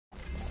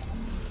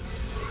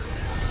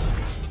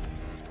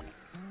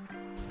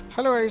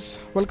Hello guys,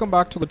 welcome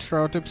back to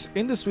Guitar Tips.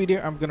 In this video,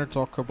 I'm gonna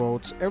talk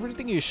about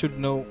everything you should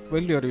know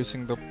when you're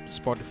using the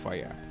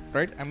Spotify app,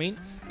 right? I mean,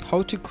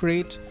 how to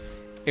create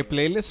a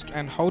playlist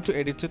and how to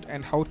edit it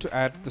and how to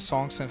add the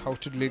songs and how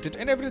to delete it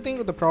and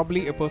everything that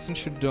probably a person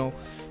should know,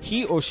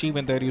 he or she,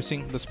 when they're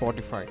using the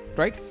Spotify,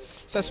 right?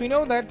 So as we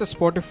know that the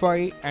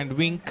Spotify and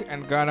Wink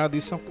and Ghana,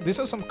 these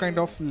are some kind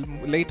of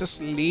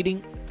latest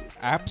leading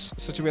apps,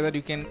 such a way that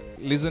you can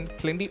listen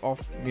plenty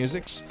of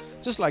musics,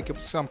 just like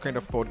some kind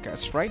of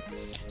podcast, right?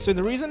 So in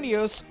the recent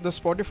years, the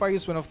Spotify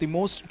is one of the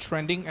most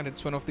trending and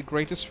it's one of the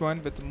greatest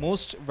one with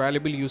most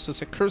valuable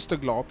users across the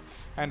globe,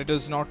 and it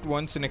is not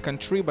once in a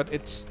country, but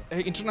it's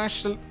an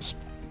international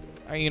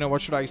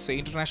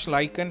international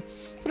icon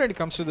when it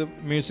comes to the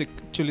music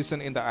to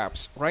listen in the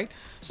apps, right?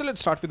 So let's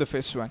start with the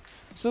first one.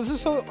 So this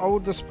is how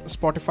the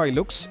Spotify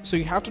looks. So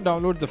you have to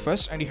download the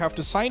first and you have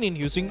to sign in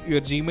using your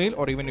Gmail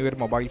or even your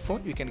mobile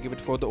phone. You can give it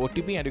for the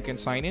OTP and you can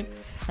sign in.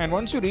 And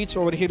once you reach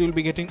over here, you'll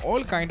be getting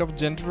all kind of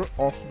genre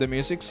of the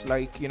musics,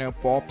 like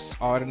pops,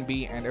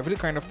 R&B, and every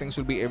kind of things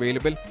will be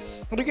available.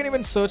 And you can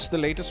even search the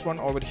latest one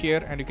over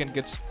here and you can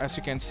get, as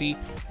you can see,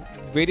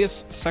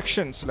 various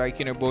sections like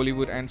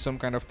Bollywood and some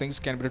kind of things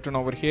can be written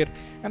over here.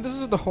 And this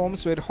is the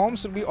homes, where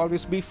homes will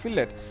always be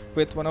filled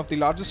with one of the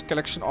largest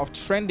collection of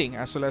trending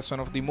as well as one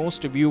of the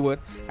most viewer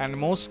and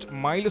most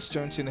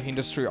milestones in the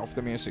industry of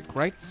the music,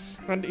 right?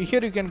 And here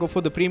you can go for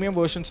the premium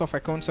versions of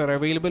accounts are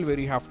available where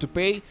you have to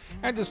pay,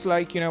 and just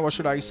like what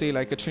should I say,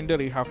 like a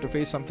Tinder, you have to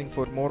pay something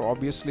for more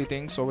obviously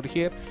things over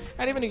here.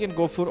 And even you can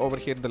go for over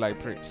here the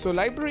library. So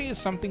library is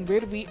something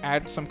where we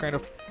add some kind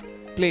of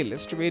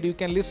playlist where you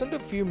can listen to a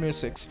few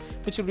musics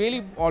which you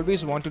really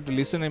always wanted to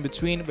listen in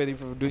between, whether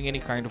you're doing any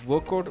kind of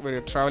workout, where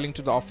you're traveling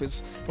to the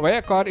office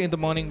via car in the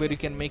morning, where you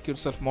can make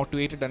yourself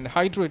motivated and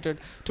hydrated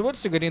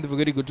towards getting the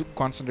very good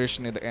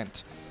concentration in the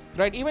end,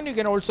 right? Even you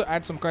can also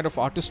add some kind of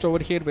artist over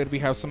here, where we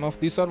have some of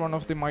these are one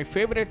of my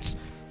favorites: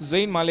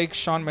 Zayn Malik,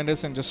 Shawn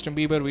Mendes, and Justin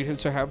Bieber. We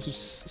also have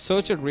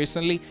searched it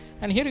recently,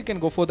 and here you can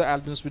go for the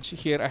albums, which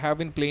here I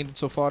haven't played it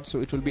so far,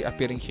 so it will be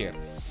appearing here.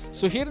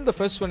 So here in the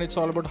first one, it's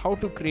all about how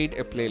to create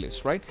a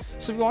playlist, right?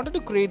 So if you wanted to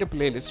create a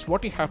playlist,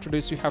 what you have to do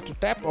is you have to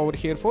tap over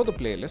here for the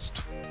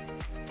playlist,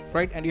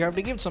 right? And you have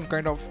to give some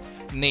kind of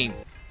name,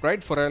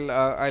 right? For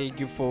I'll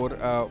give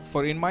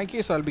for in my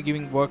case, I'll be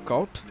giving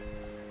workout,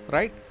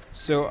 right?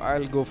 So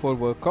I'll go for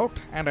workout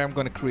and I'm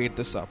going to create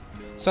this up.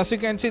 So as you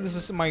can see, this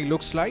is my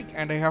looks like,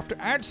 and I have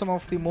to add some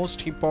of the most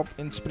hip-hop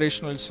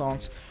inspirational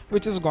songs,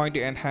 which is going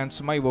to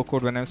enhance my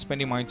workout when I'm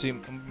spending my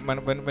gym,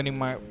 when in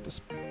my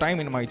time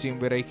in my gym,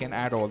 where I can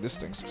add all these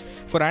things.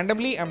 For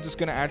randomly, I'm just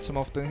going to add some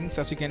of the things.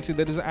 As you can see,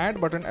 there is an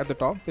add button at the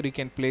top where you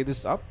can play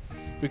this up.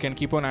 You can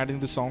keep on adding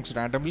the songs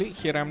randomly.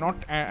 Here I'm not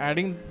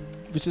adding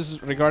which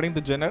is regarding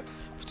the genre,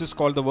 which is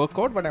called the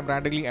workout, but I'm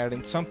randomly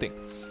adding something.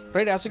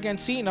 Right, as you can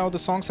see now, the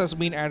songs has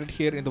been added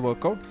here in the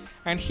workout,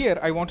 and here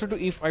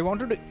if I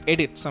wanted to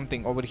edit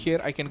something over here,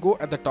 I can go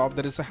at the top.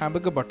 There is a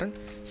hamburger button,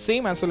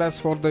 same as well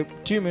as for the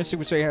two music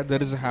which I had, there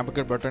is a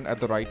hamburger button at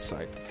the right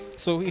side.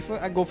 So if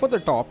I go for the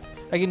top,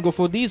 I can go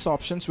for these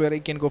options where I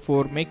can go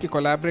for make a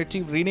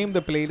collaborative, rename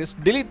the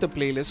playlist, delete the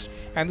playlist,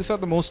 and these are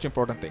the most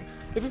important thing.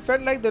 If you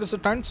felt like there is a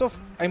tons of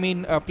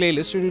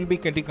playlists, you will be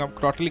getting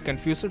totally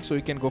confused. So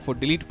you can go for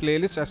delete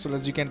playlist, as well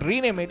as you can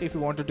rename it if you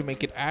wanted to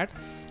make it add,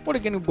 or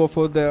you can go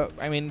for the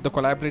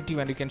collaborative,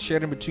 and you can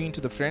share in between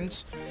to the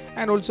friends.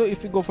 And also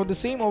if you go for the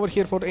same over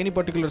here for any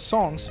particular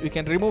songs, you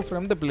can remove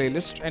from the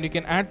playlist and you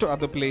can add to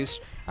other playlist,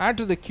 add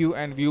to the queue,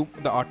 and view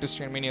the artist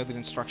and many other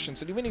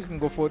instructions. And even you can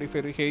go for, if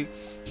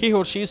he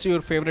or she is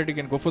your favorite, you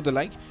can go for the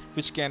like,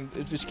 which can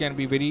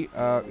be very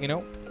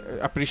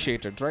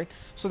appreciated, right?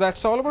 So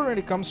that's all about when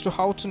it comes to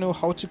how to know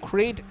how to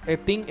create a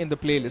thing in the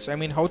playlist.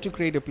 How to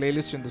create a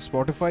playlist in the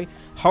Spotify,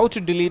 how to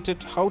delete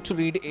it, how to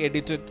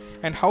edit it,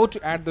 and how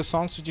to add the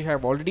songs which you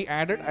have already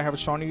added. I have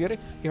shown you here.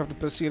 You have to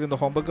press here in the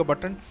hamburger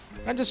button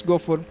and just go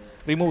for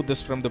remove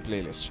this from the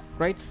playlist,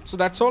 right? So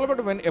that's all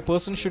about when a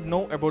person should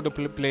know about the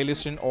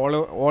playlist in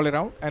all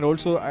around. And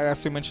also,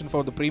 as I mentioned,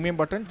 for the premium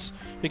buttons,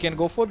 you can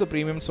go for the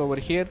premiums over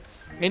here.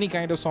 Any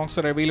kind of songs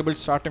are available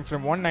starting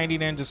from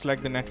 $1.99, just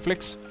like the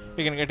Netflix.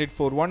 You can get it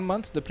for 1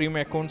 month. The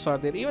premium accounts are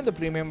there. Even the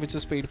premium which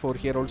is paid for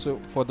here also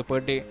for the per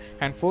day,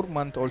 and 4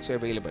 month also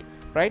available,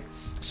 right?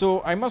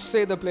 So I must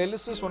say the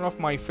playlist is one of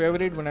my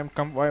favorite when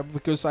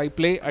because I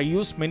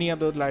use many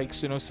other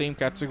likes, same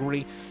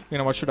category,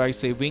 what should I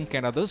say, Wink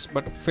and others,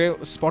 but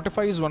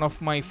Spotify is one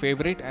of my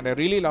favorite, and I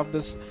really love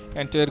this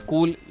entire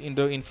cool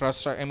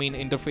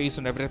interface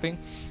and everything.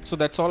 So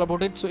that's all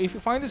about it. So if you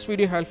find this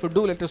video helpful,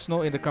 do let us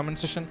know in the comment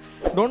section.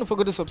 Don't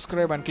forget to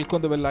subscribe and click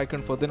on the bell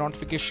icon for the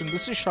notification.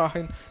 This is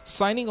Shahin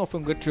signing off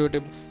from Guitar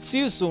Tip. See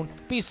you soon.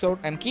 Peace out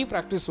and keep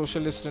practice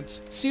social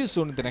distance. See you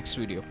soon in the next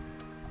video.